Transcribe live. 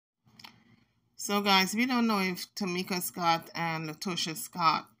So, guys, we don't know if Tamika Scott and LaTocha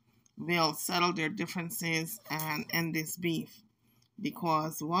Scott will settle their differences and end this beef,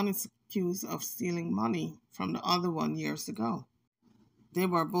 because one is accused of stealing money from the other one years ago. They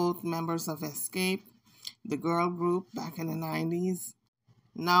were both members of Escape, the girl group back in the 90s.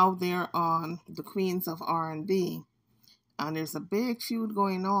 Now they're on the Queens of R&B, and there's a big feud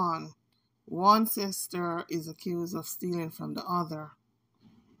going on. One sister is accused of stealing from the other.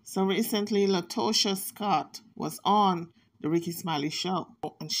 So recently, LaTocha Scott was on the Ricky Smiley show,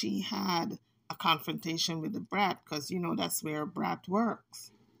 and she had a confrontation with the Brat, because, that's where Brat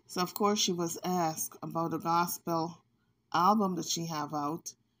works. So, of course, she was asked about the gospel album that she have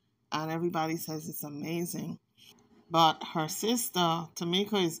out, and everybody says it's amazing. But her sister,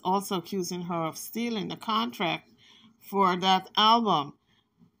 Tamika, is also accusing her of stealing the contract for that album.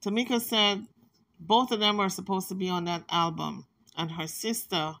 Tamika said both of them were supposed to be on that album, and her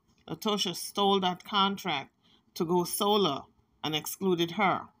sister, LaTocha, stole that contract to go solo and excluded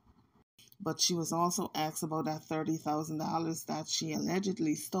her. But she was also asked about that $30,000 that she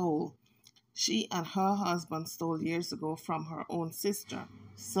allegedly stole. She and her husband stole years ago from her own sister.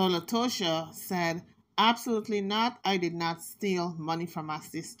 So LaTocha said, absolutely not, I did not steal money from my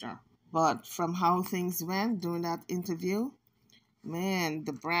sister. But from how things went during that interview, man,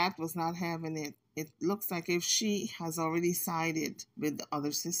 the Brat was not having it. It looks like if she has already sided with the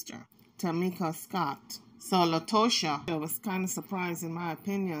other sister, Tamika Scott. So LaTocha was kind of surprised, in my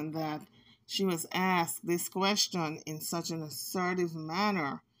opinion, that she was asked this question in such an assertive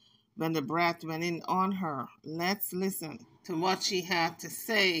manner when the Brat went in on her. Let's listen to what she had to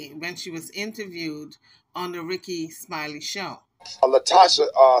say when she was interviewed on the Ricky Smiley show.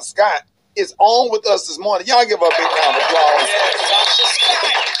 LaTocha Scott is on with us this morning. Y'all give her a big round of applause.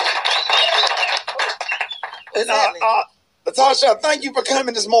 And LaTocha, thank you for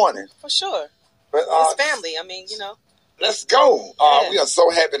coming this morning. For sure. But, it's family. I mean, Let's go. We are so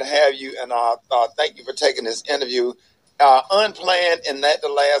happy to have you, and thank you for taking this interview. Unplanned and at the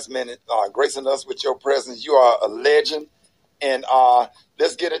last minute, gracing us with your presence. You are a legend. And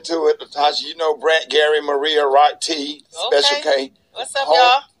let's get into it. LaTocha, you know Brett, Gary, Maria, Rock T, Special K. What's up,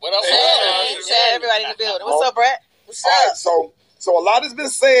 y'all? What up, everybody in the building. What's up, Brett? What's up? All right, so a lot has been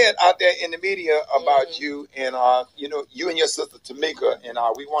said out there in the media about you and you and your sister Tamika, and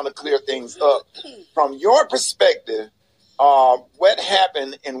we want to clear things up. From your perspective, what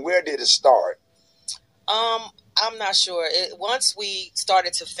happened and where did it start? I'm not sure. Once we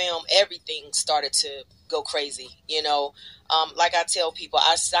started to film, everything started to go crazy. Like I tell people,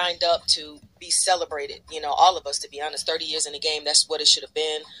 I signed up to be celebrated. All of us, to be honest, 30 years in the game, that's what it should have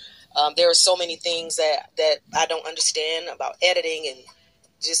been. There are so many things that I don't understand about editing and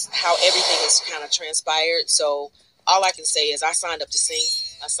just how everything is kind of transpired. So all I can say is I signed up to sing.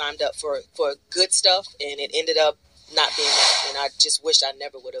 I signed up for good stuff, and it ended up not being that. And I just wish I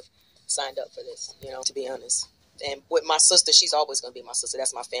never would have signed up for this, to be honest. And with my sister, she's always going to be my sister.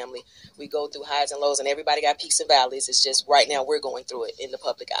 That's my family. We go through highs and lows, and everybody got peaks and valleys. It's just right now we're going through it in the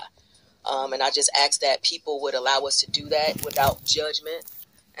public eye. And I just ask that people would allow us to do that without judgment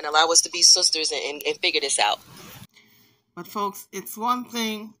and allow us to be sisters and figure this out. But folks, it's one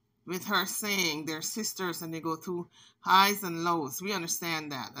thing with her saying they're sisters and they go through highs and lows. We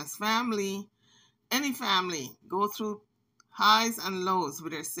understand that. As family, any family go through highs and lows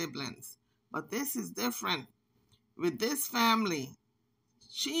with their siblings. But this is different. With this family,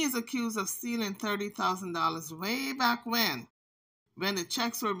 she is accused of stealing $30,000 way back when the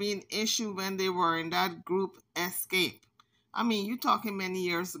checks were being issued when they were in that group Escape. I mean, you're talking many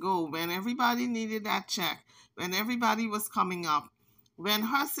years ago when everybody needed that check, when everybody was coming up, when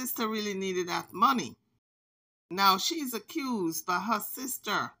her sister really needed that money. Now, she's accused by her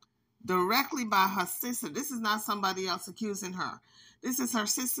sister, directly by her sister. This is not somebody else accusing her. This is her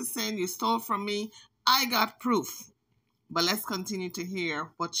sister saying, you stole from me. I got proof. But let's continue to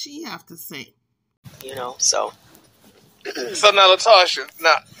hear what she have to say. So. So now, LaTocha,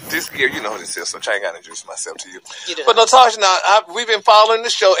 this year, you know who this is, so I ain't got to introduce myself to you. But LaTocha, we've been following the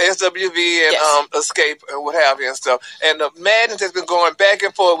show, SWV and Escape and what have you and stuff. And the madness has been going back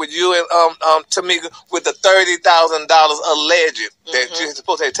and forth with you and Tamika with the $30,000 alleged that you're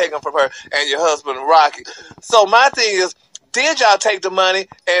supposed to have taken from her and your husband, Rocky. So my thing is, did y'all take the money?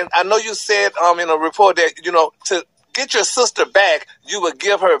 And I know you said in a report that, to get your sister back, you would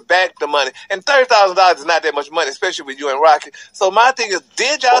give her back the money. And $30,000 is not that much money, especially with you and Rocky. So my thing is,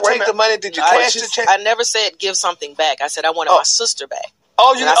 did y'all take the money? Did you cash the check? I never said give something back. I said I wanted my sister back.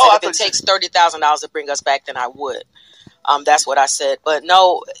 Oh, and I said if it takes $30,000 to bring us back, then I would. That's what I said. But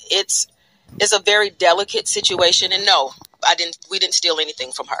no, it's a very delicate situation. And no, We didn't steal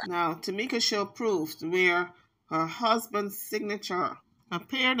anything from her. Now, Tamika showed proof where her husband's signature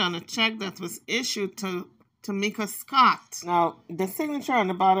appeared on a check that was issued to Tamika Scott. Now, the signature on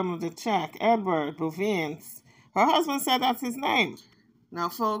the bottom of the check, Edward Bovins, her husband said that's his name. Now,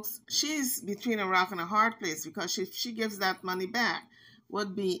 folks, she's between a rock and a hard place, because if she gives that money back,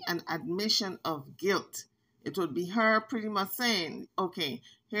 would be an admission of guilt. It would be her pretty much saying, okay,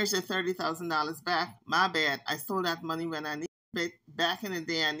 here's your $30,000 back. My bad. I stole that money when I needed it. Back in the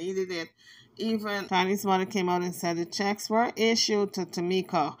day, I needed it. Even Tiny's mother came out and said the checks were issued to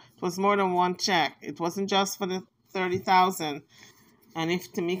Tamika. It was more than one check. It wasn't just for the $30,000. And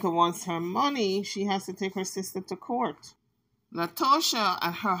if Tamika wants her money, she has to take her sister to court. LaTocha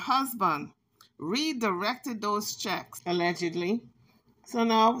and her husband redirected those checks, allegedly. So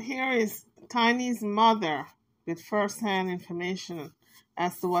now here is Tiny's mother with first-hand information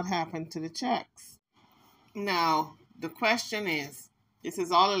as to what happened to the checks. Now, the question is, this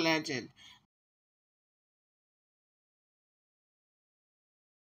is all alleged.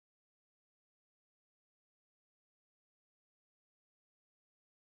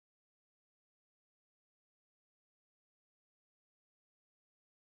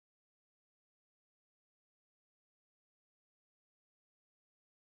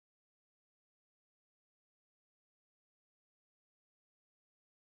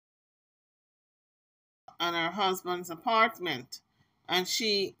 On her husband's apartment, and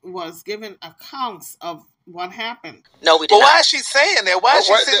she was given accounts of what happened. No, we did not. Why is she saying that? Why is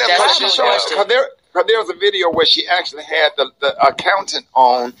she saying that? Because there was a video where she actually had the accountant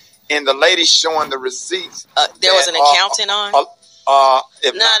on, and the lady showing the receipts. There was an accountant on.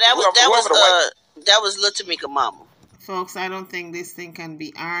 That was little Tamika mama. Folks, I don't think this thing can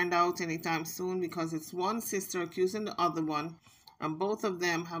be ironed out anytime soon, because it's one sister accusing the other one, and both of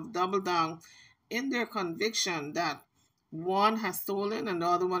them have doubled down in their conviction that one has stolen and the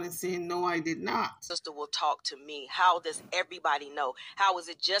other one is saying, no, I did not. Sister will talk to me. How does everybody know? How is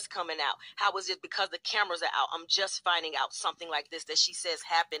it just coming out? How is it because the cameras are out? I'm just finding out something like this that she says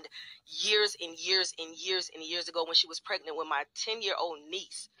happened years and years and years and years ago when she was pregnant with my 10-year-old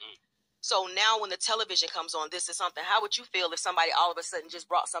niece. So now when the television comes on, this is something. How would you feel if somebody all of a sudden just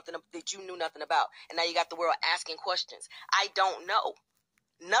brought something up that you knew nothing about, and now you got the world asking questions? I don't know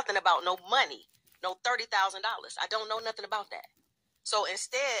nothing about no money. No $30,000. I don't know nothing about that. So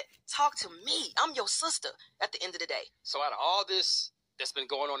instead, talk to me. I'm your sister at the end of the day. So out of all this that's been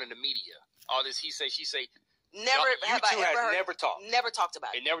going on in the media, all this he say, she say, never have I ever heard, never talked. Never talked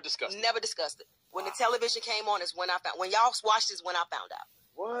about it. Never discussed it. Never discussed it. When the television came on is when I found. When y'all watched this, when I found out.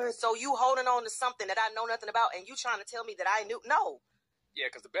 What? So you holding on to something that I know nothing about, and you trying to tell me that I knew? No. Yeah,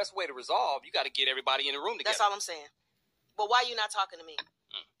 because the best way to resolve, you got to get everybody in the room together. That's all I'm saying. But why you not talking to me?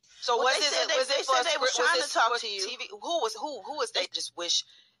 So well, they said they was trying to talk to you. TV? Who was they? Just wish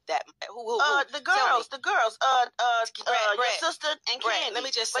that who? The girls. Your sister and Brett, Candy. let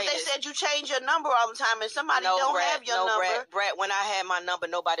me just say But they said you change your number all the time, and somebody don't have your number. Brett, when I had my number,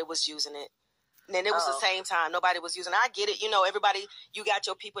 nobody was using it. And it was the same time. Nobody was using it. I get it. You know, everybody, you got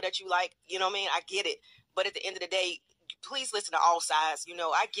your people that you like. You know what I mean? I get it. But at the end of the day, please listen to all sides. You know,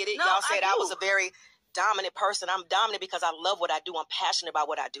 I get it. No, y'all said I was a very dominant person. I'm dominant because I love what I do. I'm passionate about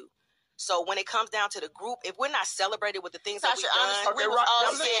what I do. So when it comes down to the group, if we're not celebrated with the things that we've done, we was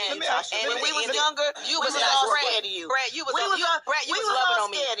all scared of you, Tasha. When we was younger, you was all scared of you. Brett, you was loving on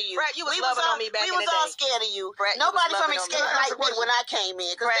me. Brett, you was loving on me back in the day. We was all scared of you. Nobody from Escape like me when I came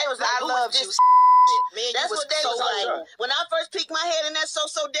in, because they was like, I loved you. That's what they was like. When I first peeked my head in that So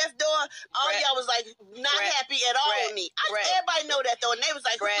Deaf door, all y'all was like not happy at all with me. Everybody know that though, and they was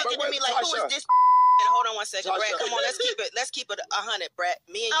like looking at me like, who is this? Hold on one second, Brett. Come on, let's keep it 100, Brett.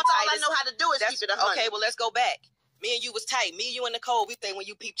 Me and you. All I know how to do is keep it 100. Okay, well let's go back. Me and you was tight. Me, you, and Nicole, we think when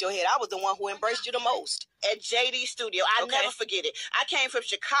you peeped your head, I was the one who embraced you the most. At JD Studio. I never forget it. I came from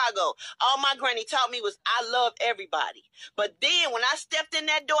Chicago. All my granny taught me was I love everybody. But then when I stepped in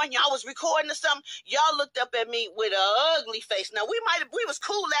that door and y'all was recording or something, y'all looked up at me with an ugly face. Now, we was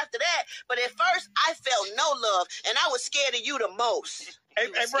cool after that, but at first I felt no love, and I was scared of you the most. Hey,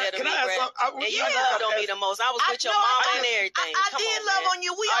 Brett, can I ask something? You loved on me the most. I was with your mama and everything. I did love on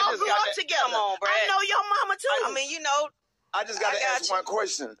you. We all grew up together. Come on, Brett. I know your mama too. I mean, you know. I just got to ask one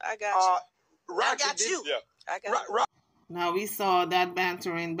question. I got you. Rocky, I got you. I got you. Now we saw that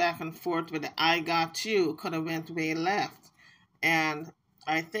bantering back and forth with the I got you could have went way left. And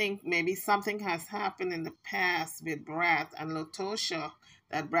I think maybe something has happened in the past with Brad and LaTocha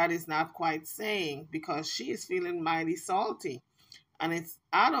that Brad is not quite saying, because she is feeling mighty salty. And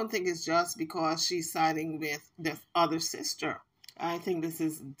I don't think it's just because she's siding with the other sister. I think this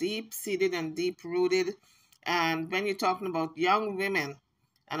is deep-seated and deep-rooted, And when you're talking about young women,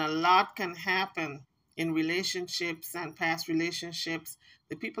 and a lot can happen in relationships and past relationships,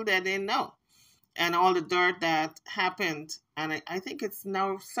 the people that they know, and all the dirt that happened. And I think it's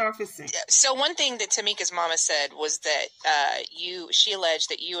now surfacing. So one thing that Tamika's mama said was that she alleged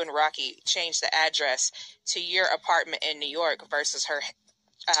that you and Rocky changed the address to your apartment in New York versus her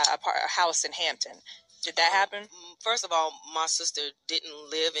house in Hampton. Did that happen? First of all, my sister didn't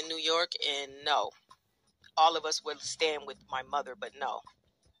live in New York, and no. All of us would stand with my mother, but no.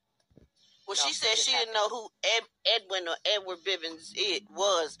 Well, she said she didn't know who Edwin or Edward Bivens it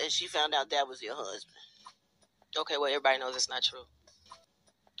was, and she found out that was your husband. Okay, well, everybody knows it's not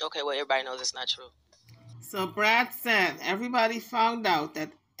true. So Brad said everybody found out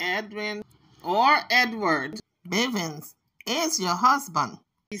that Edwin or Edward Bivens is your husband.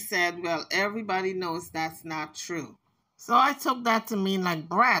 He said, well, everybody knows that's not true. So I took that to mean like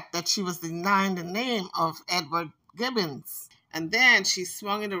Brad, that she was denying the name of Edward Gibbons. And then she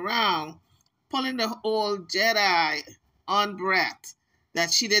swung it around, pulling the old Jedi on Brett,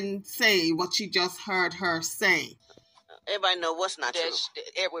 that she didn't say what she just heard her say. Everybody know what's not true.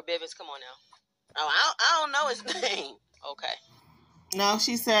 Edward Bivens, come on now. Oh, I don't know his name. Okay. No,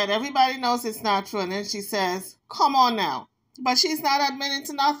 she said, everybody knows it's not true. And then she says, come on now. But she's not admitting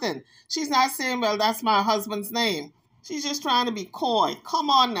to nothing. She's not saying, well, that's my husband's name. She's just trying to be coy. Come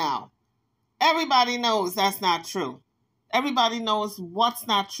on now. Everybody knows that's not true. Everybody knows what's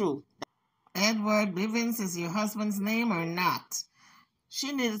not true. Edward Bivens is your husband's name or not?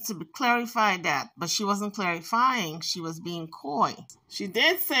 She needed to clarify that, but she wasn't clarifying. She was being coy. She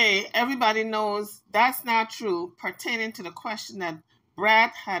did say everybody knows that's not true, pertaining to the question that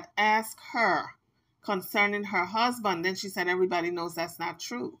Brad had asked her concerning her husband. Then she said everybody knows that's not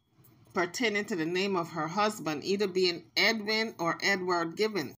true, pertaining to the name of her husband, either being Edwin or Edward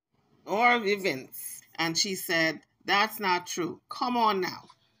Gibbons or Vivens. And she said, that's not true. Come on now.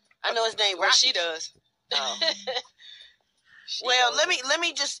 I know his name. Well, she does. Oh. Well, let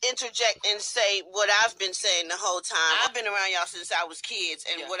me just interject and say what I've been saying the whole time. I've been around y'all since I was kids,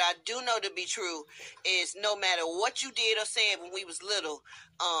 and what I do know to be true is no matter what you did or said when we was little,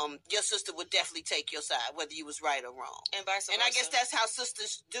 your sister would definitely take your side, whether you was right or wrong. And vice versa. And I guess that's how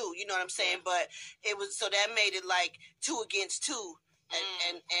sisters do, you know what I'm saying? But it was, so that made it like 2 against 2,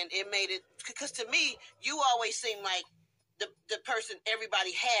 and it made it, because to me, you always seem like the person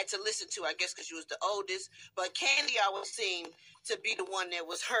everybody had to listen to, I guess, because you was the oldest. But Candy always seemed to be the one that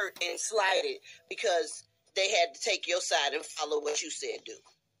was hurt and slighted because they had to take your side and follow what you said do.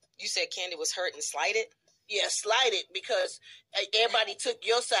 You said Candy was hurt and slighted? Yeah, slighted because everybody took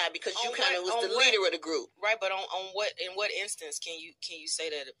your side because you kind of was the leader of the group. Right, but in what instance can you say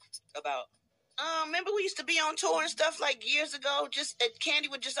that about? Remember we used to be on tour and stuff like years ago. Just Candy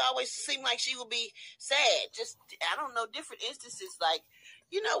would just always seem like she would be sad. Just, I don't know, different instances. Like,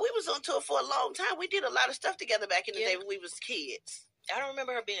 you know, we was on tour for a long time. We did a lot of stuff together back in the day when we was kids. I don't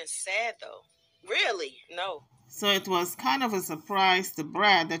remember her being sad though. Really? No. So it was kind of a surprise to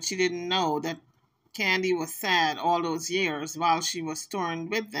Brad that she didn't know that Candy was sad all those years while she was touring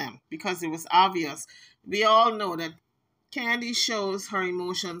with them, because it was obvious. We all know that Candy shows her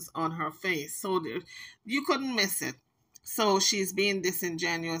emotions on her face, so you couldn't miss it. So she's being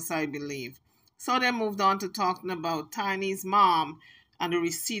disingenuous, I believe. So they moved on to talking about Tiny's mom and the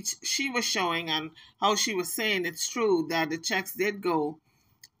receipts she was showing, and how she was saying it's true that the checks did go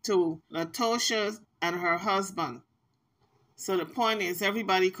to LaTocha and her husband. So the point is,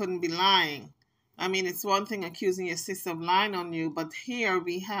 everybody couldn't be lying. I mean, it's one thing accusing your sister of lying on you, but here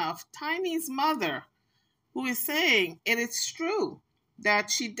we have Tiny's mother, who is saying it is true that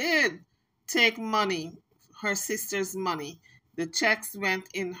she did take money, her sister's money. The checks went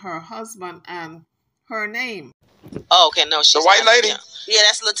in her husband and her name. Oh, okay, no, she's the white lady. Yeah,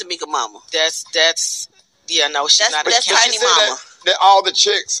 that's little Tamika mama. That's yeah, no, she's not. That's Tiny mama. That all the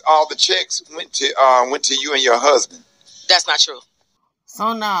checks went to you and your husband. That's not true.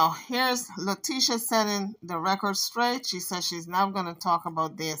 So now here's LaTocha setting the record straight. She says she's not going to talk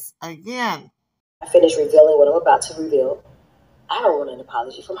about this again. I finished revealing what I'm about to reveal. I don't want an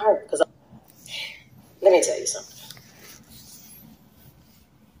apology from her, because let me tell you something.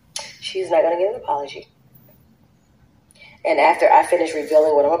 She's not going to get an apology. And after I finish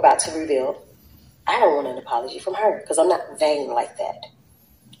revealing what I'm about to reveal, I don't want an apology from her, because I'm not vain like that.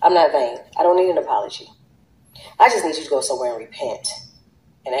 I'm not vain. I don't need an apology. I just need you to go somewhere and repent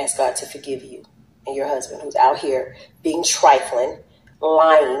and ask God to forgive you and your husband, who's out here being trifling,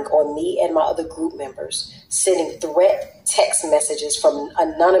 lying on me and my other group members, sending threat text messages from an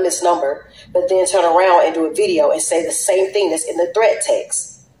anonymous number, but then turn around and do a video and say the same thing that's in the threat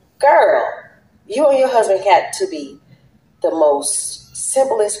text. Girl, You and your husband got to be the most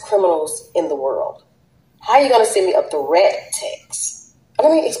simplest criminals in the world. How are you going to send me a threat text?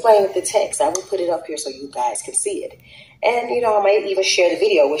 Let me explain the text. I will put it up here so you guys can see it. And, I might even share the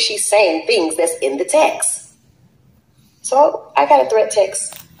video where she's saying things that's in the text. So I got a threat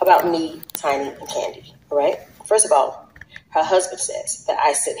text about me, Tiny, and Candy. All right? First of all, her husband says that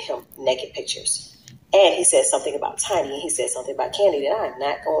I sent him naked pictures. And he said something about Tiny, and he said something about Candy that I'm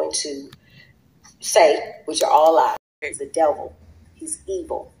not going to say, which are all lies. He's the devil. He's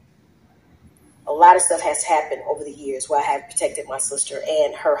evil. A lot of stuff has happened over the years where I have protected my sister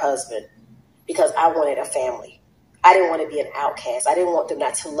and her husband because I wanted a family. I didn't want to be an outcast. I didn't want them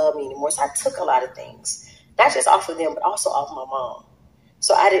not to love me anymore. So I took a lot of things, not just off of them, but also off my mom.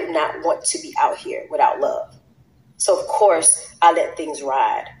 So I did not want to be out here without love. So, of course, I let things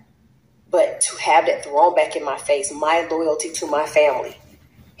ride. But to have that thrown back in my face, my loyalty to my family,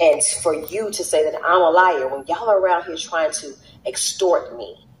 and for you to say that I'm a liar when y'all are around here trying to extort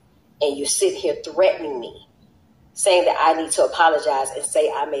me and you're sitting here threatening me, saying that I need to apologize and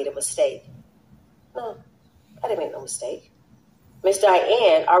say I made a mistake. No, I didn't make no mistake. Miss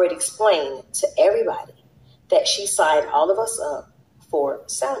Diane already explained to everybody that she signed all of us up for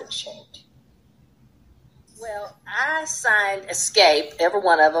sound exchange. Well, I signed Escape, every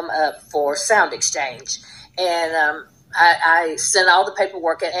one of them, up for sound exchange. And I sent all the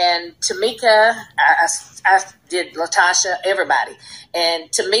paperwork. And Tamika, I did LaTocha, everybody. And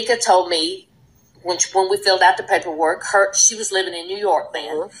Tamika told me, when we filled out the paperwork, she was living in New York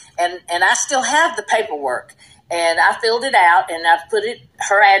then. Mm-hmm. And I still have the paperwork. And I filled it out, and I put it,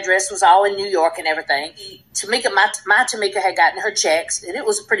 her address was all in New York and everything. Tamika, my Tamika had gotten her checks, and it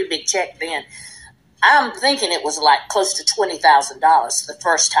was a pretty big check then. I'm thinking it was like close to $20,000 the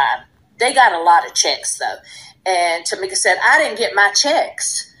first time. They got a lot of checks, though. And Tamika said, I didn't get my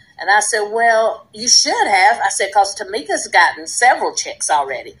checks. And I said, well, you should have. I said, because Tamika's gotten several checks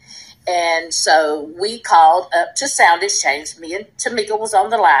already. And so we called up to Sound Exchange. Me and Tamika was on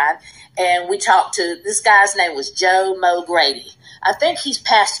the line. And we talked to, this guy's name was Joe Mo Grady. I think he's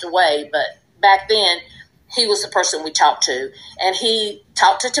passed away, but back then, he was the person we talked to. And he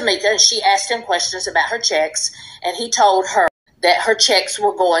talked to Tamika, and she asked him questions about her checks. And he told her that her checks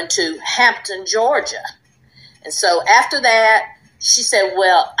were going to Hampton, Georgia. And so after that, she said,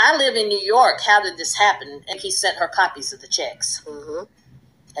 well, I live in New York. How did this happen? And he sent her copies of the checks. Mm-hmm.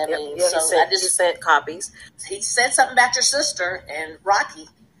 I mean, so I just sent copies. He said something about your sister and Rocky.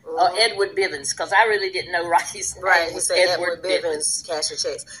 Or Edward Bivens, because I really didn't know Rocky's name. Right, he said Edward Bivens cashed your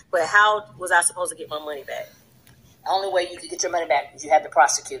checks. But how was I supposed to get my money back? The only way you could get your money back is you had to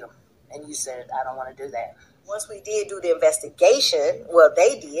prosecute them. And you said, I don't want to do that. Once we did do the investigation, well,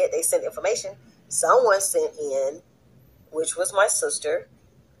 they did. They sent information. Someone sent in, which was my sister,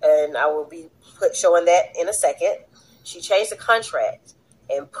 and I will be showing that in a second. She changed the contract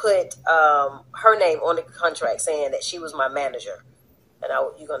and put her name on the contract saying that she was my manager. And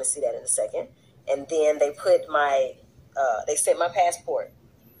you're going to see that in a second. And then they put they sent my passport.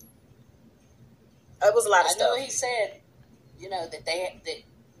 It was a lot of stuff. I know he said, that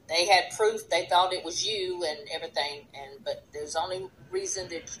they had proof. They thought it was you and everything. But there's only reason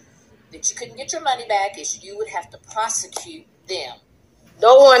that you couldn't get your money back is you would have to prosecute them.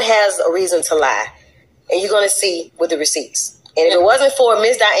 No one has a reason to lie. And you're going to see with the receipts. And if it wasn't for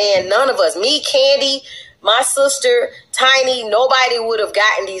Miss Diane, none of us, me, Candy, my sister, Tiny, nobody would have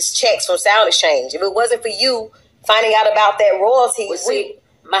gotten these checks from Sound Exchange. If it wasn't for you finding out about that royalty. Well, see,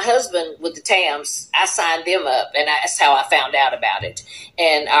 my husband with the TAMs, I signed them up, and that's how I found out about it.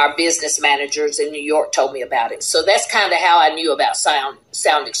 And our business managers in New York told me about it. So that's kind of how I knew about Sound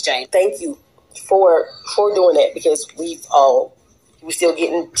Exchange. Thank you for doing that, because we're still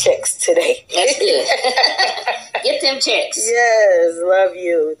getting checks today. That's good. Get them checks. Yes, love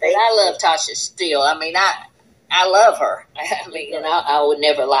you. I love Tasha still. I mean, I love her. I mean, I would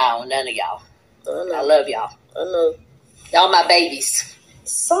never lie on none of y'all. I love y'all. I know. Y'all my babies.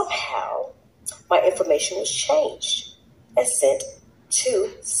 Somehow, my information was changed and sent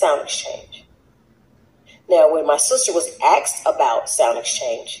to Sound Exchange. Now, when my sister was asked about Sound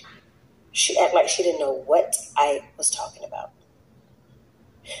Exchange, she acted like she didn't know what I was talking about.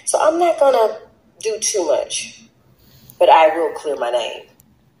 So I'm not going to do too much, but I will clear my name.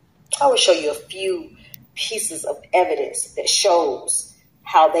 I will show you a few pieces of evidence that shows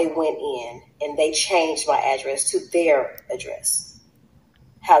how they went in and they changed my address to their address,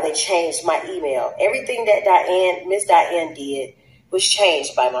 how they changed my email. Everything that Miss Diane did was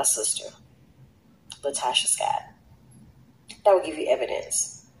changed by my sister, LaTocha Scott. That will give you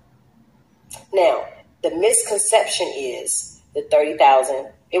evidence. Now, the misconception is the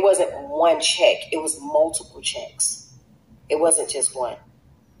 $30,000 It wasn't one check. It was multiple checks. It wasn't just one.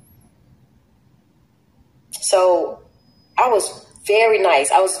 So I was very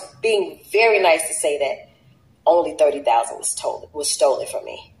nice. I was being very nice to say that only $30,000 was stolen from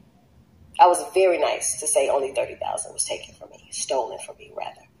me. I was very nice to say only $30,000 was taken from me, stolen from me,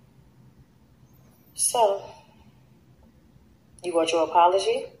 rather. So, you want your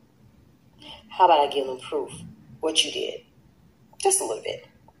apology? How about I give them proof what you did? Just a little bit,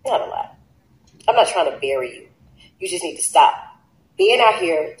 not a lot. I'm not trying to bury you. You just need to stop being out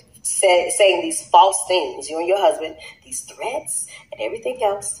here saying these false things, you and your husband, these threats and everything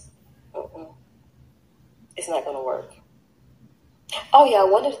else. It's not going to work. Oh, yeah,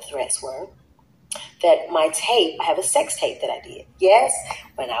 one of the threats were that my tape, I have a sex tape that I did. Yes,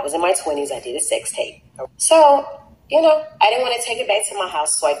 when I was in my 20s, I did a sex tape. So, I didn't want to take it back to my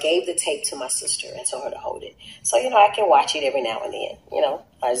house, so I gave the tape to my sister and told her to hold it. So, I can watch it every now and then.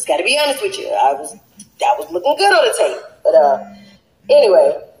 I just got to be honest with you. I was looking good on the tape. But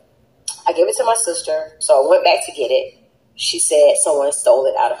anyway, I gave it to my sister, so I went back to get it. She said someone stole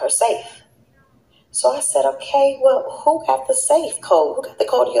it out of her safe. So I said, okay, well, who got the safe code? Who got the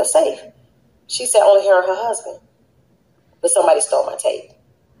code of your safe? She said only her and her husband. But somebody stole my tape.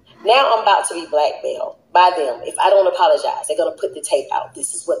 Now I'm about to be blackmailed by them. If I don't apologize, they're going to put the tape out.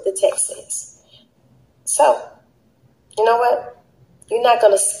 This is what the text says. So, you know what? You're not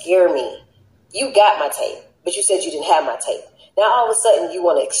going to scare me. You got my tape, but you said you didn't have my tape. Now all of a sudden you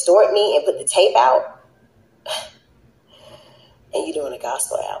want to extort me and put the tape out? And you're doing a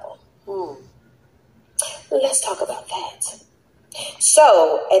gospel album. Let's talk about that.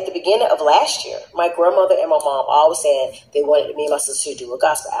 So, at the beginning of last year, my grandmother and my mom always said they wanted me and my sister to do a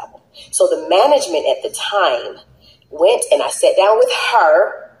gospel album. So, the management at the time went and I sat down with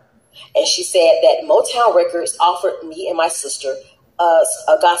her, and she said that Motown Records offered me and my sister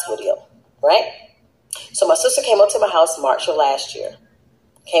a gospel deal, right? So, my sister came up to my house March of last year.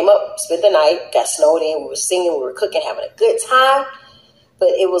 Came up, spent the night, got snowed in, we were singing, we were cooking, having a good time.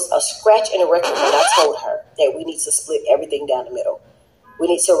 But it was a scratch in a record when I told her that we need to split everything down the middle. We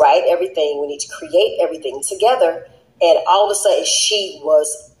need to write everything. We need to create everything together. And all of a sudden, she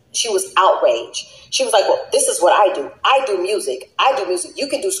was outraged. She was like, well, this is what I do. I do music. You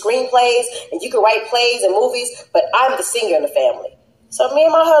can do screenplays and you can write plays and movies, but I'm the singer in the family. So me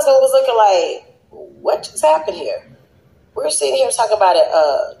and my husband was looking like, what just happened here? We're sitting here talking about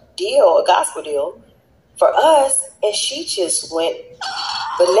a gospel deal for us, and she just went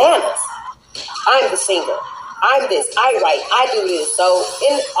bananas. I'm the singer. I'm this. I write. I do this. So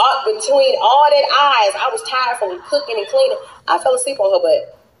between all that I was tired from cooking and cleaning. I fell asleep on her,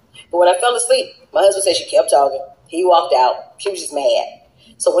 but when I fell asleep, my husband said she kept talking. He walked out. She was just mad.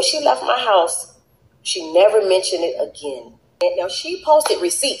 So when she left my house, she never mentioned it again. And now she posted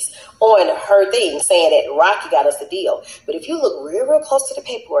receipts on her thing saying that Rocky got us the deal. But if you look real close to the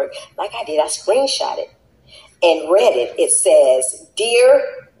paperwork, like I did, I screenshot it and read it. It says,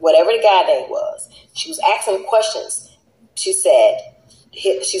 dear, whatever the guy name was. She was asking questions. She said,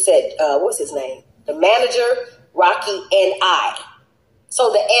 what's his name? The manager, Rocky, and I.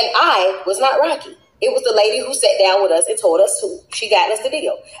 So the and I was not Rocky. It was the lady who sat down with us and told us who she got us the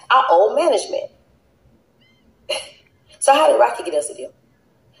deal. Our old management. So how did Rocky get us the deal?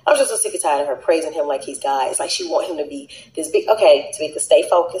 I'm just so sick and tired of her praising him like he's God. It's like she want him to be this big. Okay, Tamika, stay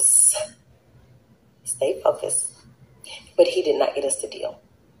focused. Stay focused. But he did not get us the deal.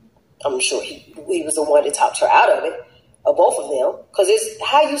 I'm sure he was the one that talked her out of it, or both of them, because it's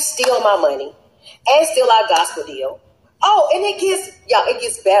how you steal my money and steal our gospel deal. Oh, and it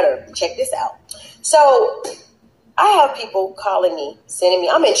gets better. Check this out. So I have people calling me, sending me.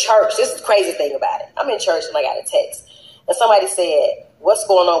 I'm in church. This is the crazy thing about it. I'm in church and I got a text. And somebody said, what's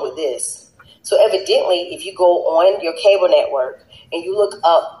going on with this? So evidently, if you go on your cable network and you look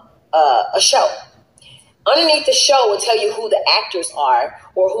up a show, underneath the show will tell you who the actors are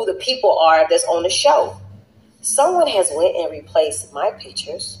or who the people are that's on the show. Someone has went and replaced my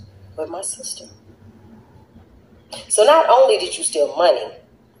pictures with my sister. So not only did you steal money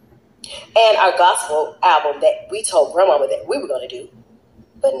and our gospel album that we told grandmama that we were going to do,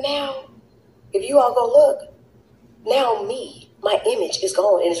 but now, if you all go look, now my image is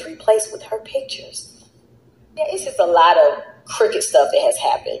gone and is replaced with her pictures. Yeah, it's just a lot of crooked stuff that has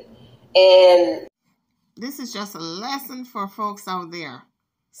happened. And this is just a lesson for folks out there.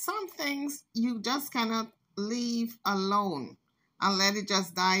 Some things you just cannot leave alone and let it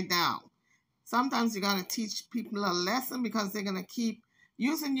just die down. Sometimes you got to teach people a lesson because they're going to keep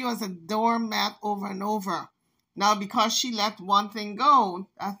using you as a doormat over and over. Now, because she let one thing go,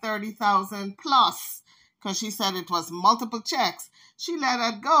 30,000 plus, because she said it was multiple checks. She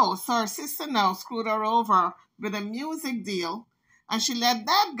let it go. So her sister now screwed her over with a music deal, and she let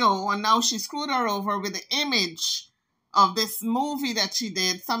that go, and now she screwed her over with the image of this movie that she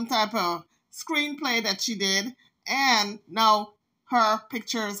did, some type of screenplay that she did, and now her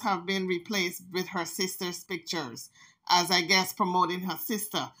pictures have been replaced with her sister's pictures, as I guess promoting her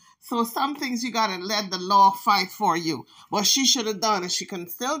sister. So some things you gotta let the law fight for you. What she should have done, and she can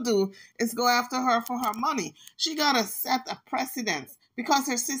still do, is go after her for her money. She gotta set a precedent because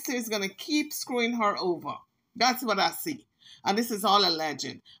her sister is gonna keep screwing her over. That's what I see. And this is all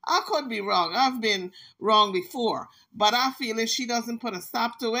alleged. I could be wrong. I've been wrong before. But I feel if she doesn't put a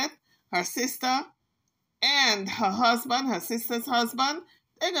stop to it, her sister and her husband, her sister's husband,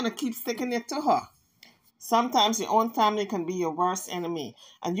 they're going to keep sticking it to her. Sometimes your own family can be your worst enemy.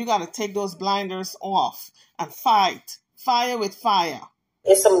 And you got to take those blinders off and fight. Fire with fire.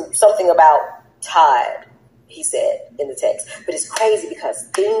 It's something about Todd, he said in the text. But it's crazy because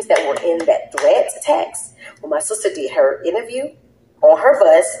things that were in that threat text, when my sister did her interview on her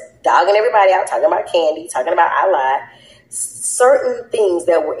bus, dogging everybody out, talking about Candy, talking about I lied, certain things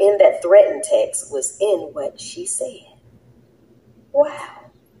that were in that threatened text was in what she said.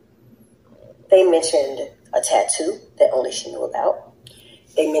 Wow. They mentioned a tattoo that only she knew about.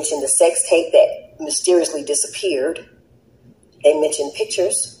 They mentioned the sex tape that mysteriously disappeared. They mentioned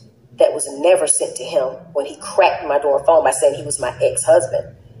pictures that was never sent to him when he cracked my door phone by saying he was my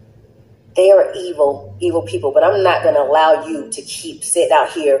ex-husband. They are evil, evil people, but I'm not going to allow you to keep sitting out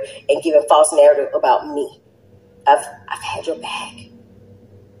here and giving false narrative about me. I've had your back.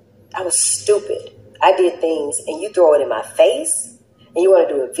 I was stupid. I did things and you throw it in my face and you want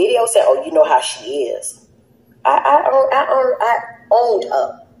to do a video saying, oh, you know how she is. I owned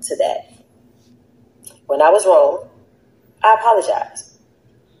up to that. When I was wrong, I apologize.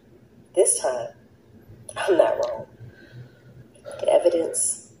 This time, I'm not wrong. The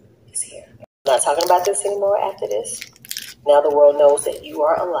evidence is here. I'm not talking about this anymore after this. Now the world knows that you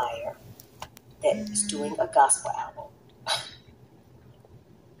are a liar that is doing a gospel album.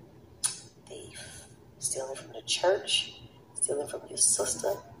 Thief. Stealing from the church, stealing from your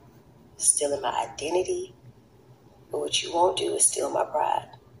sister, stealing my identity. But what you won't do is steal my pride.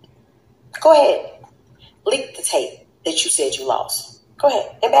 Go ahead. Leak the tape that you said you lost. Go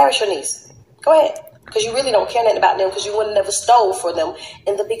ahead. Embarrass your niece. Go ahead. Because you really don't care nothing about them because you would have never stole for them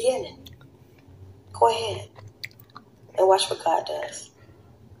in the beginning. Go ahead. And watch what God does.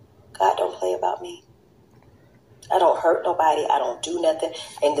 God don't play about me. I don't hurt nobody. I don't do nothing.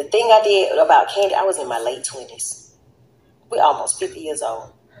 And the thing I did about Candy, I was in my late 20s. We're almost 50 years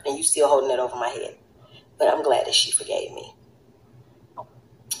old. And you still holding it over my head. But I'm glad that she forgave me.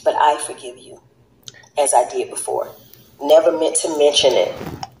 But I forgive you. As I did before. Never meant to mention it.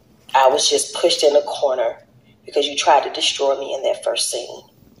 I was just pushed in a corner because you tried to destroy me in that first scene.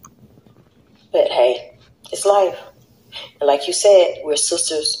 But hey, it's life. And like you said, we're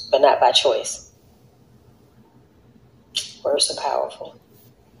sisters, but not by choice. Words are powerful.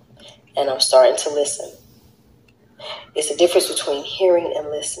 And I'm starting to listen. It's a difference between hearing and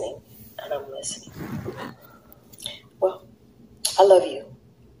listening. And I'm listening. Well, I love you.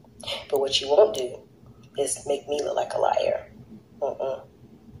 But what you won't do is make me look like a liar.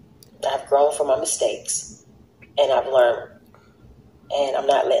 I've grown from my mistakes. And I've learned. And I'm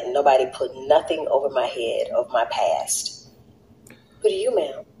not letting nobody put nothing over my head of my past. Who do you,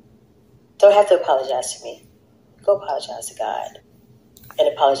 ma'am? Don't have to apologize to me. Go apologize to God.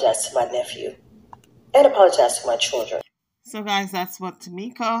 And apologize to my nephew. And apologize to my children. So guys, that's what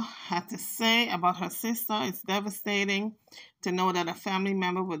Tamika had to say about her sister. It's devastating to know that a family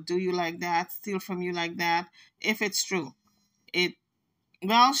member would do you like that, steal from you like that, if it's true.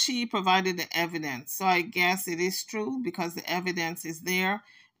 Well, she provided the evidence, so I guess it is true because the evidence is there.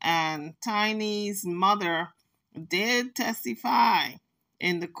 And Tiny's mother did testify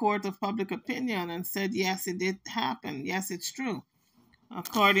in the court of public opinion and said, yes, it did happen. Yes, it's true,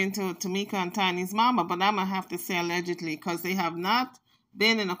 according to Tamika and Tiny's mama. But I'm going to have to say allegedly because they have not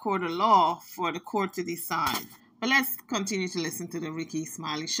been in a court of law for the court to decide. But let's continue to listen to the Ricky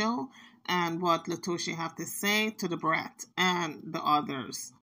Smiley Show and what LaTocha have to say to the brat and the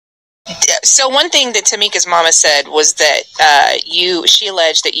others. So one thing that Tamika's mama said was that she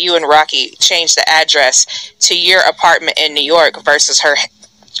alleged that you and Rocky changed the address to your apartment in New York versus her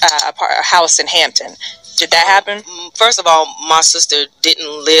house in Hampton. Did that happen? First of all, my sister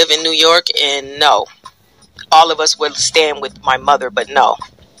didn't live in New York, and no. All of us would stand with my mother, but no.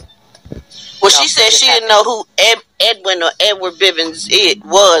 Well, she said she didn't know who Edwin or Edward Bivens it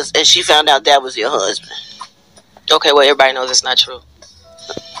was, and she found out that was your husband. Okay, well, everybody knows it's not true.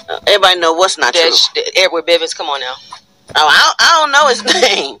 Everybody know what's not true. Edward Bivens, come on now. Oh, I don't know his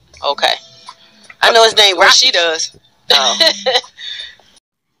name. Okay. I know his name. Well, she does. Oh.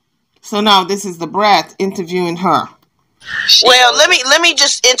 So now this is the brat interviewing her. Well, let me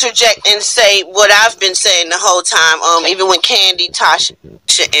just interject and say what I've been saying the whole time. Even when Candy, Tasha,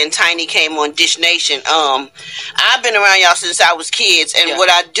 and Tiny came on Dish Nation, I've been around y'all since I was kids, and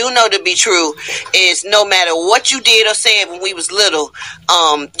what I do know to be true is no matter what you did or said when we was little,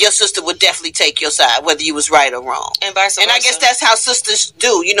 your sister would definitely take your side, whether you was right or wrong, and vice versa. And I guess that's how sisters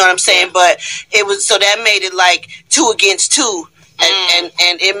do. You know what I'm saying? Yeah. But it was so that made it like 2 against 2, and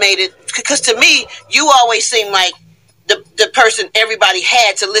it made it because to me you always seem like the person everybody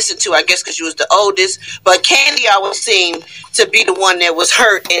had to listen to, I guess because you was the oldest. But Candy always seemed to be the one that was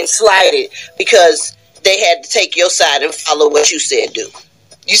hurt and slighted because they had to take your side and follow what you said do.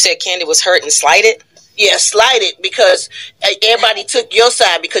 You said Candy was hurt and slighted? Yeah, slighted because everybody took your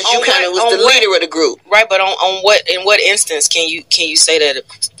side because you kind of was the leader of the group. Right, but in what instance can you say that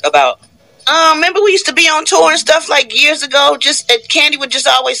about? Remember we used to be on tour and stuff like years ago. Just Candy would just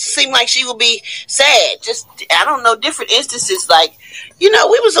always seem like she would be sad. Just I don't know, different instances. Like we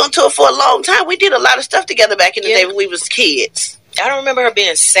was on tour for a long time. We did a lot of stuff together back in the day when we was kids. I don't remember her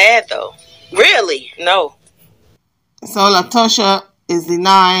being sad though. Really? No. So LaTocha is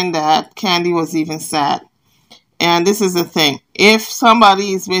denying that Candy was even sad. And this is the thing: if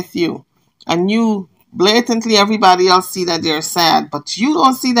somebody is with you and you blatantly everybody else see that they're sad, but you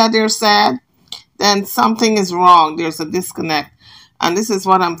don't see that they're sad, then something is wrong. There's a disconnect. And this is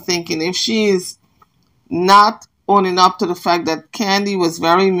what I'm thinking. If she is not owning up to the fact that Candy was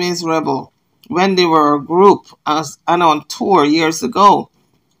very miserable when they were a group and on tour years ago,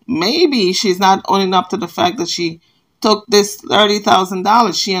 maybe she's not owning up to the fact that she took this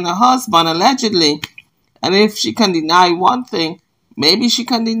 $30,000, she and her husband, allegedly. And if she can deny one thing, maybe she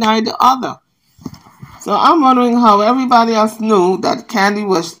can deny the other. So I'm wondering how everybody else knew that Candy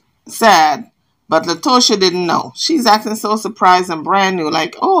was sad, but LaTocha didn't know. She's acting so surprised and brand new,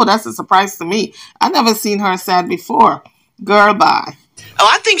 like, oh, that's a surprise to me. I never seen her sad before. Girl, bye. Oh,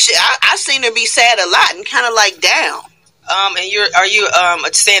 I think I've seen her be sad a lot and kind of like down. And are you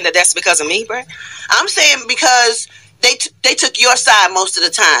saying that that's because of me, Brett? I'm saying because they took your side most of the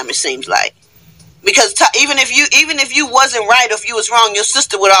time. It seems like. Because even if you wasn't right or if you was wrong, your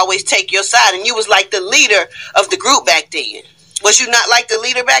sister would always take your side, and you was like the leader of the group back then. Was you not like the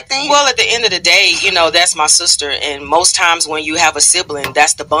leader back then? Well, at the end of the day, that's my sister, and most times when you have a sibling,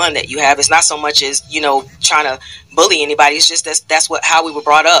 that's the bond that you have. It's not so much as trying to bully anybody. It's just that's how we were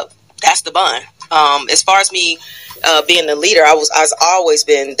brought up. That's the bond. As far as me being the leader, I've always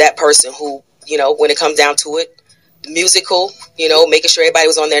been that person who when it comes down to it. Musical, making sure everybody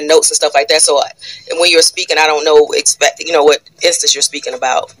was on their notes and stuff like that. So when you're speaking, I don't know what instance you're speaking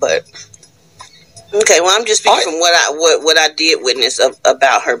about, but okay. Well, I'm just speaking from what I did witness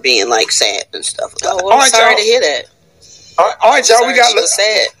about her being like sad and stuff. I'm sorry to hear that. All right, y'all. We got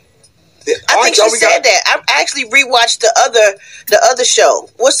sad. I think she said that. I actually rewatched the other show.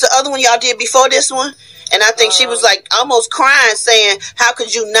 What's the other one y'all did before this one? And I think she was like almost crying, saying, "How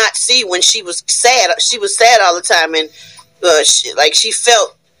could you not see when she was sad? She was sad all the time, and she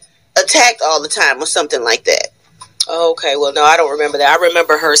felt attacked all the time, or something like that." Okay, well, no, I don't remember that. I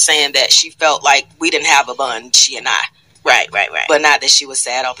remember her saying that she felt like we didn't have a bond, she and I. Right. But not that she was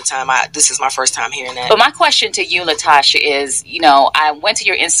sad all the time. This is my first time hearing that. But my question to you, LaTocha, is, I went to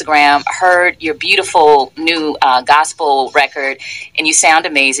your Instagram, heard your beautiful new gospel record, and you sound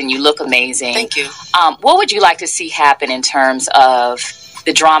amazing. You look amazing. Thank you. What would you like to see happen in terms of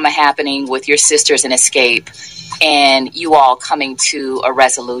the drama happening with your sisters in Escape and you all coming to a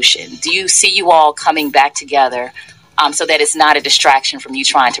resolution? Do you see you all coming back together so that it's not a distraction from you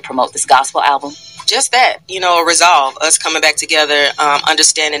trying to promote this gospel album? Just that, a resolve, us coming back together,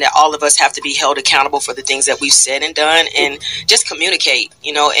 understanding that all of us have to be held accountable for the things that we've said and done, and just communicate,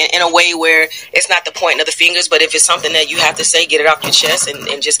 in a way where it's not the pointing of the fingers, but if it's something that you have to say, get it off your chest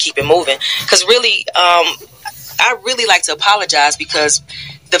and just keep it moving. Because really, I really like to apologize because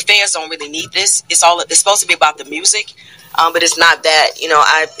the fans don't really need this. It's supposed to be about the music, but it's not that.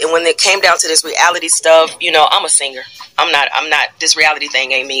 And when it came down to this reality stuff, I'm a singer. I'm not. This reality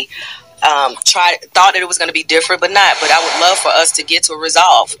thing ain't me. Thought that it was going to be different, but not. But I would love for us to get to a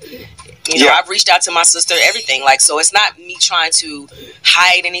resolve. I've reached out to my sister, everything. So it's not me trying to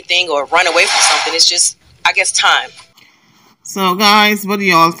hide anything or run away from something. It's just, I guess, time. So, guys, what do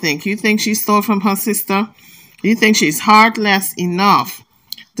y'all think? You think she stole from her sister? You think she's heartless enough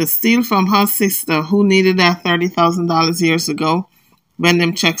to steal from her sister who needed that $30,000 years ago when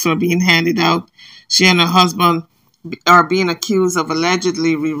them checks were being handed out? She and her husband are being accused of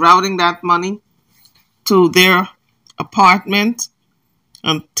allegedly rerouting that money to their apartment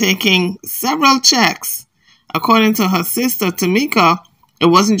and taking several checks. According to her sister, Tamika, it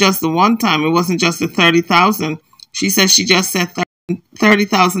wasn't just the one time. It wasn't just the $30,000. She said she just said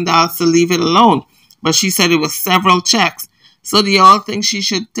 $30,000 to leave it alone. But she said it was several checks. So do y'all think she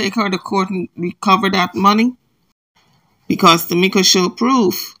should take her to court and recover that money? Because Tamika showed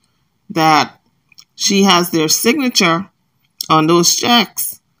proof that she has their signature on those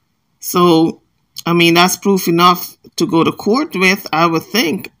checks. So, I mean, that's proof enough to go to court with, I would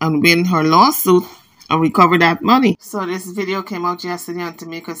think, and win her lawsuit and recover that money. So this video came out yesterday, and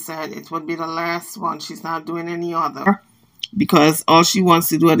Tamika said it would be the last one. She's not doing any other, because all she wants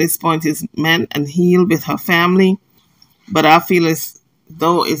to do at this point is mend and heal with her family. But I feel as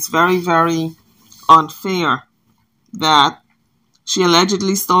though it's very, very unfair that she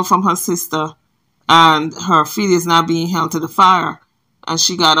allegedly stole from her sister and her feet is now being held to the fire. And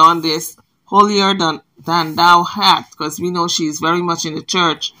she got on this holier than thou hat, because we know she's very much in the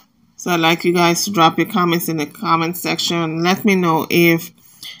church. So I'd like you guys to drop your comments in the comment section. Let me know if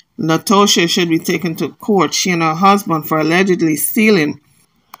LaTocha should be taken to court, she and her husband, for allegedly stealing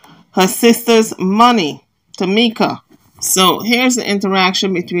her sister's money, Tamika. So here's the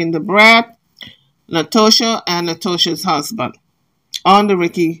interaction between the brat, LaTocha, and LaTocha's husband on the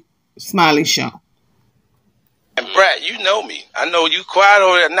Ricky Smiley Show. And Brad, you know me. I know you quiet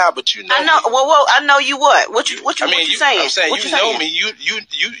over there now, but you know. I know. Me. Well, I know you. What? What you saying? I'm saying what you know me. You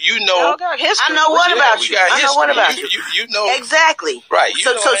know. Oh, God, I know what about you. I know what about you. You know exactly. Right.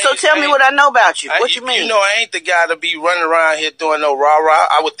 So tell me what I know about you. What you mean? You know, I ain't the guy to be running around here doing no rah rah.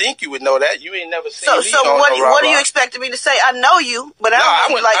 I would think you would know that. You ain't never seen me. So what do you expect me to say? I know you, but I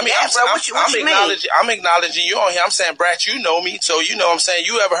don't like that, bro. What you mean? I'm acknowledging you on here. I'm saying, Brad, you know me, so you know what I'm saying.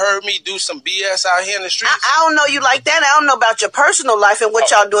 You ever heard me do some BS out here in the streets? I don't know you like that. I don't know about your personal life and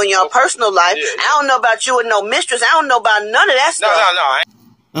what y'all do in your personal life. Yeah. I don't know about you and no mistress. I don't know about none of that stuff.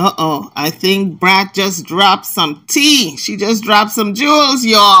 No. I think Brat just dropped some tea. She just dropped some jewels,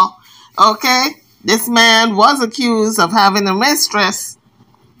 y'all. Okay? This man was accused of having a mistress.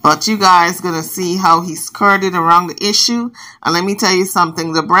 But you guys gonna see how he skirted around the issue. And let me tell you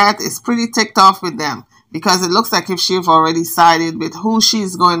something. The Brat is pretty ticked off with them, because it looks like if she've already sided with who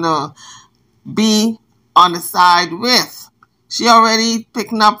she's going to be on the side with. She already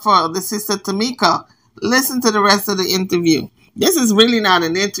picking up for the sister Tamika. Listen to the rest of the interview. This is really not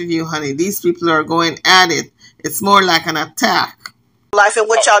an interview, honey. These people are going at it. It's more like an attack. Life and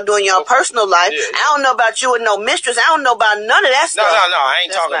what y'all do in your personal life. Yeah. I don't know about you and no mistress. I don't know about none of that stuff. No, I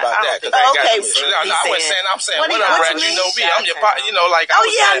ain't talking about that. Okay. I'm saying, what up, Brad? You know me. I'm your partner. You know, like. Oh,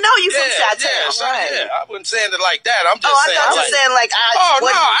 yeah, I know you from Chi-Town. Yeah, I wasn't saying it like that. I'm just saying. I thought you were saying like. No,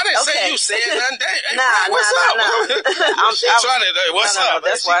 I didn't say you said nothing. What's up? She's trying to. What's up?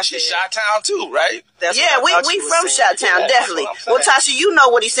 That's why she's Chi-Town too, right? Yeah, we from Chi-Town, definitely. Well, Tasha, you know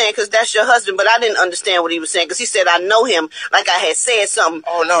what he's saying because that's your husband, but I didn't understand what he was saying because he said I know him like I had said something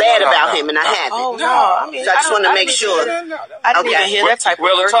bad about him, and I haven't. Oh, no. I mean, so I just want to make sure. I didn't even hear that type of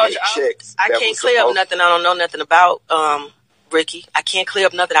word. I can't clear up nothing I don't know nothing about, Ricky. I can't clear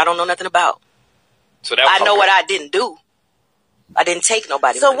up nothing I don't know nothing about. So I know what I didn't do. I didn't take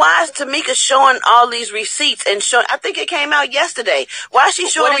nobody. So why is Tamika showing all these receipts and showing? I think it came out yesterday. Why is she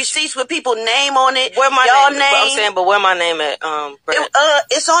showing receipts with people's name on it? Where my y'all name? I'm saying, but where my name at?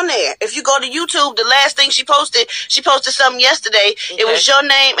 It's on there. If you go to YouTube, the last thing she posted something yesterday. Okay. It was your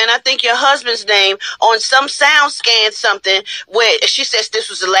name and I think your husband's name on some sound scan something where she says this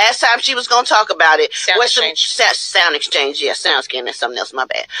was the last time she was going to talk about it. Sound exchange. Yeah, sound scan. That's something else. My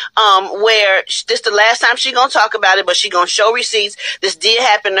bad. Where this the last time she going to talk about it, but she going to show receipts. This did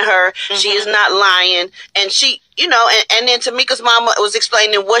happen to her. Mm-hmm. She is not lying. And she, you know, and then Tamika's mama was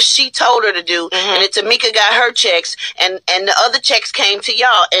explaining what she told her to do. Mm-hmm. And then Tamika got her checks and the other checks came to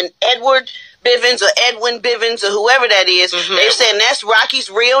y'all. And Edward Bivens or Edwin Bivens or whoever that is, mm-hmm. They're saying that's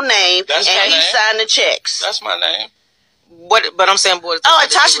Rocky's real name. That's and he signed the checks. That's my name. But I'm saying, boy.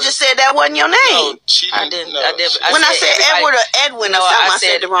 Tasha just said that wasn't your name. No, she didn't. I didn't. No, when I said Edward or Edwin, I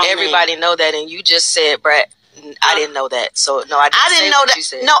said the wrong name. Everybody know that, and you just said, Brad. I didn't know that. So, no, I didn't know that. You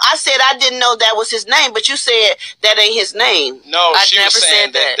said. No, I said I didn't know that was his name, but you said that ain't his name. No, she was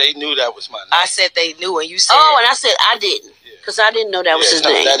saying that they knew that was my name. I said they knew, and you said. Oh, and I said I didn't. Because I didn't know that was his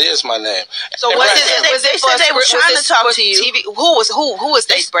name. That is my name. So what is it? They said they were trying to talk to you. TV? Who was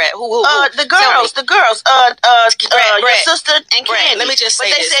they, Brad? Who? The girls. Your sister and Candy. Let me just say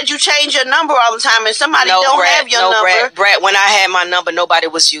this. But they said you change your number all the time, and somebody don't have your number. Brad, when I had my number, nobody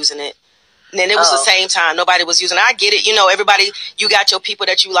was using it. And it was the same time. Nobody was using it. I get it. You know, everybody, you got your people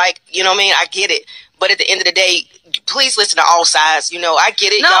that you like. You know what I mean? I get it. But at the end of the day, please listen to all sides. You know, I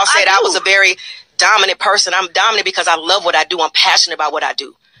get it. Y'all said I was a very dominant person. I'm dominant because I love what I do. I'm passionate about what I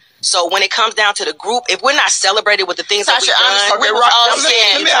do. So when it comes down to the group, if we're not celebrated with the things that we've done, we was all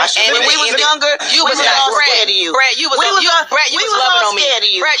scared. And when we was younger, you was all scared of you. Brad, you was loving on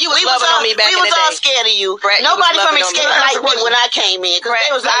me. Brad, you was loving on me back in the day. We was all scared of you. Nobody from Escape liked me when I came in. Because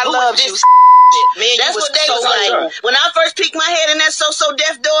they was like, I loved you. That's what they was like. When I first peeked my head in that So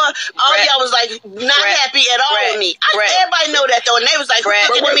Deaf door, all y'all was like not happy at all with me. Everybody know that though, and they was like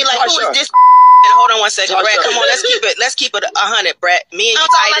looking at me like, who is this? Hold on one second, Brad. Come on, let's keep it 100, Brad. Me and you.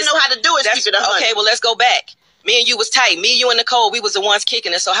 That's all I know how to do is keep it 100. Okay, well let's go back. Me and you was tight. Me, you, and Nicole, we was the ones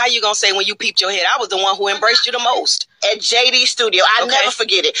kicking it. So how you gonna say when you peeped your head, I was the one who embraced you the most? At JD Studio. I never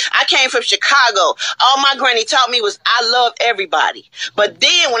forget it. I came from Chicago. All my granny taught me was I love everybody. But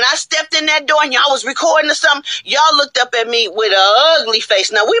then when I stepped in that door and y'all was recording or something, y'all looked up at me with an ugly face.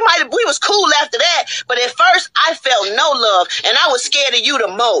 Now we was cool after that, but at first I felt no love and I was scared of you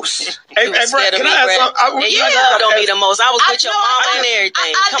the most. You was scared of me, Brad. And you loved on me the most. I was with your mama and everything.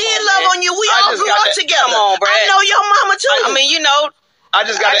 I did love on you. We all grew up together. Come on, Brad. I know your mama too. I mean, you know. I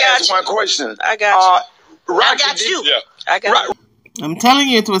just got to ask one question. I got you. I got you. I got you. I'm telling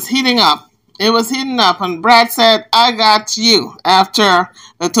you, it was heating up. It was heating up. And Brad said, I got you. After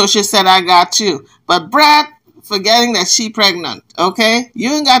LaTocha said, I got you. But Brad, forgetting that she pregnant, okay?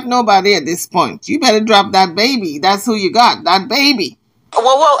 You ain't got nobody at this point. You better drop that baby. That's who you got, that baby.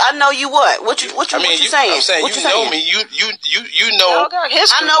 Well, I know you what? What you saying? I'm saying what you know me. You know.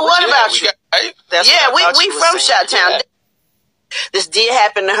 I know what about you. Yeah, we from Chi-Town. This did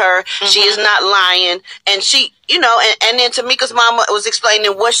happen to her. She is not lying. And she, you know, and then Tamika's mama was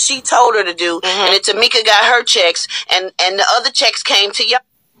explaining what she told her to do. And then Tamika got her checks and the other checks came to y'all.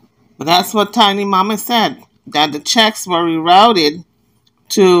 But that's what Tiny Mama said, that the checks were rerouted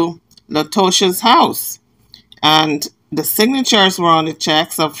to LaTocha's house. And the signatures were on the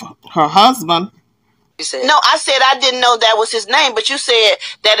checks of her husband. No, I said I didn't know that was his name, but you said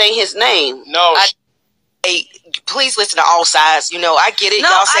that ain't his name. No. Hey, please listen to all sides. You know, I get it.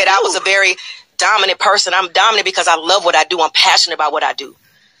 Y'all said I was a very dominant person. I'm dominant because I love what I do. I'm passionate about what I do.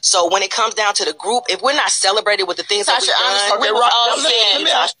 So when it comes down to the group, if we're not celebrated with the things that we've done, we was all scared.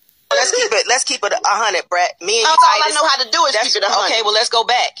 Let's keep it 100, Brad. Me and you tight. All I know how to do is keep it 100. Okay, well let's go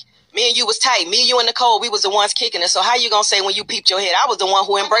back. Me and you was tight. Me, you, and Nicole, we was the ones kicking it. So how you gonna say when you peeped your head, I was the one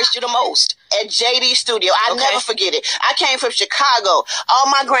who embraced you the most? At JD Studio. I never forget it. I came from Chicago. All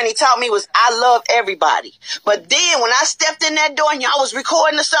my granny taught me was I love everybody. But then when I stepped in that door and y'all was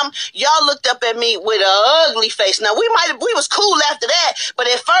recording or something, y'all looked up at me with an ugly face. Now we was cool after that, but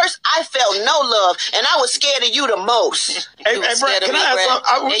at first I felt no love and I was scared of you the most. You was scared of me,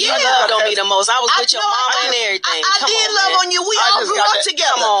 Brad. You loved on me the most. I was with your mama and everything. I did love on you. We all grew up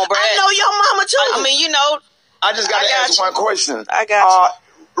together. Come on, Brad. I know your mama too. I mean, you know. I just got to ask one question. I got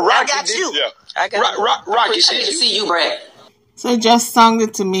you. Rocky, I got you. I got you. Rocky, I need to see you, Brad. So it just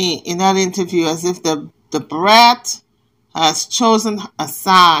sounded to me in that interview as if the brat has chosen a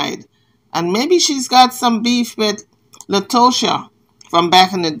side. And maybe she's got some beef with LaTocha from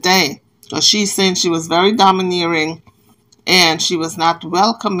back in the day. So she's saying she was very domineering and she was not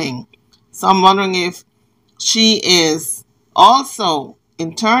welcoming. So I'm wondering if she is also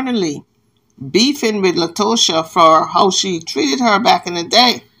internally beefing with LaTocha for how she treated her back in the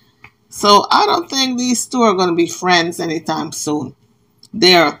day. So I don't think these two are going to be friends anytime soon.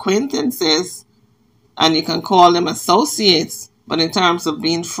 They're acquaintances, and you can call them associates. But in terms of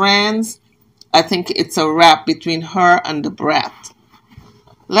being friends, I think it's a wrap between her and the brat.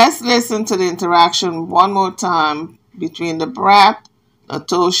 Let's listen to the interaction one more time between the brat,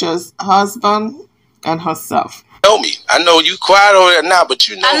 LaTocha's husband, and herself. Know me. I know you quiet over there now, but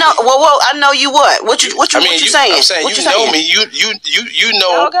you know. I know. Me. Well, I know you. What you saying? I'm saying what you know me. You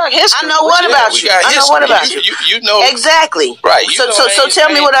know. I know what about you. I know what about you. You know exactly. Right. So tell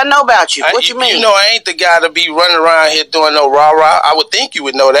me what I know about you. What you mean? You know I ain't the guy to be running around here doing no rah rah. I would think you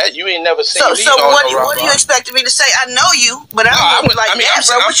would know that. You ain't never seen me. So what do you expecting me to say? I know you, but I don't know like that,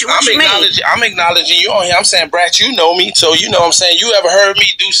 bro. What you mean? I'm acknowledging you on here. I'm saying, Brat, you know me, so you know what I'm saying. You ever heard me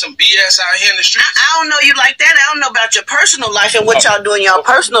do some BS out here in the streets? I don't know you like that. I don't know about your personal life and what y'all do in your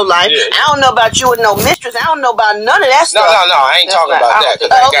personal life. Yeah. I don't know about you with no mistress. I don't know about none of that stuff. No, I ain't talking about that.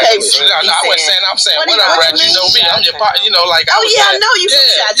 Okay. I wasn't saying. I'm saying, what up, Brad? You know me. I'm your part. You know, like I was saying. I know you from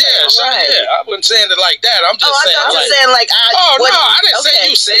Chi-Town. Right. Yeah, I wasn't saying it like that. I'm just saying. I thought you saying like I. No, I didn't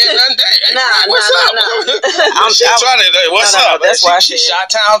say you said nothing. What's up? What's up? That's why she's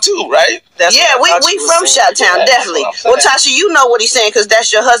Chi-Town too, right? We from Chi-Town, definitely. Well, Tasha, you know what he's saying because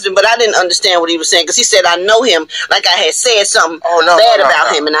that's your husband, but I didn't understand what he was saying because he said I know him like I had said something bad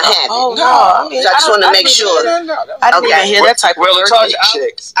about him, and I haven't. Oh no! So I just want to make sure. I didn't hear that type of word.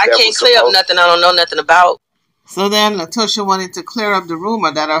 I can't clear up nothing I don't know nothing about. So then LaTocha wanted to clear up the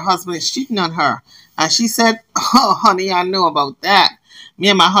rumor that her husband is cheating on her. And she said, oh, honey, I know about that. Me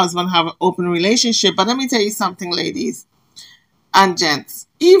and my husband have an open relationship. But let me tell you something, ladies and gents.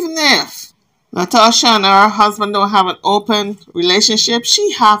 Even if LaTocha and her husband don't have an open relationship,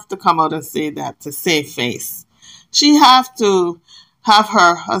 she have to come out and say that to save face. She have to have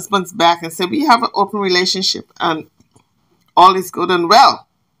her husband's back and say, we have an open relationship and all is good and well.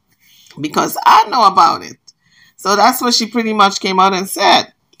 Because I know about it. So that's what she pretty much came out and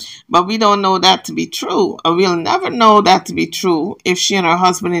said. But we don't know that to be true. Or we'll never know that to be true if she and her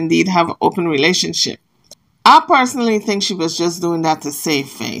husband indeed have an open relationship. I personally think she was just doing that to save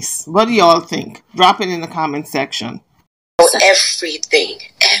face. What do y'all think? Drop it in the comment section. Everything.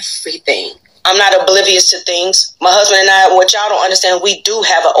 I'm not oblivious to things. My husband and I, what y'all don't understand, we do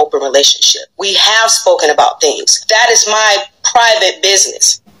have an open relationship. We have spoken about things. That is my private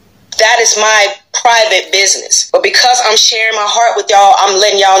business. But because I'm sharing my heart with y'all, I'm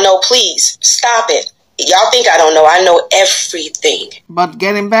letting y'all know, please, stop it. Y'all think I don't know. I know everything. But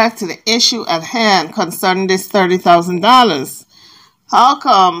getting back to the issue at hand concerning this $30,000, how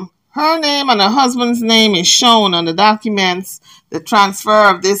come her name and her husband's name is shown on the documents, the transfer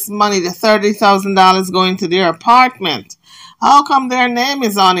of this money, the $30,000 going to their apartment? How come their name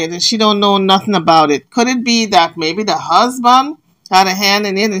is on it and she don't know nothing about it? Could it be that maybe the husband had a hand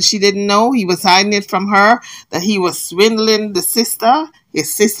in it and she didn't know? He was hiding it from her, that he was swindling the sister,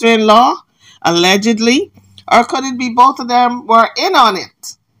 his sister-in-law, allegedly? Or could it be both of them were in on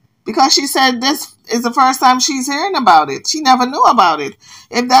it? Because she said this is the first time she's hearing about it. She never knew about it.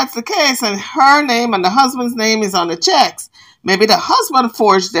 If that's the case and her name and the husband's name is on the checks, maybe the husband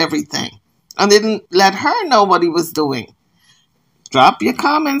forged everything and didn't let her know what he was doing. Drop your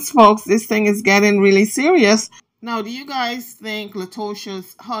comments, folks. This thing is getting really serious. Now, do you guys think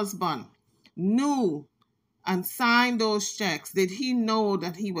LaTocha's husband knew and signed those checks? Did he know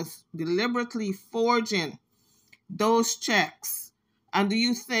that he was deliberately forging those checks? And do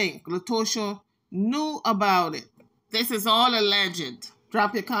you think LaTocha knew about it? This is all alleged.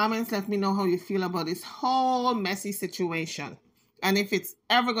 Drop your comments. Let me know how you feel about this whole messy situation and if it's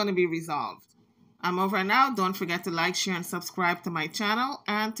ever going to be resolved. I'm over now. Don't forget to like, share, and subscribe to my channel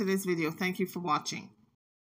and to this video. Thank you for watching.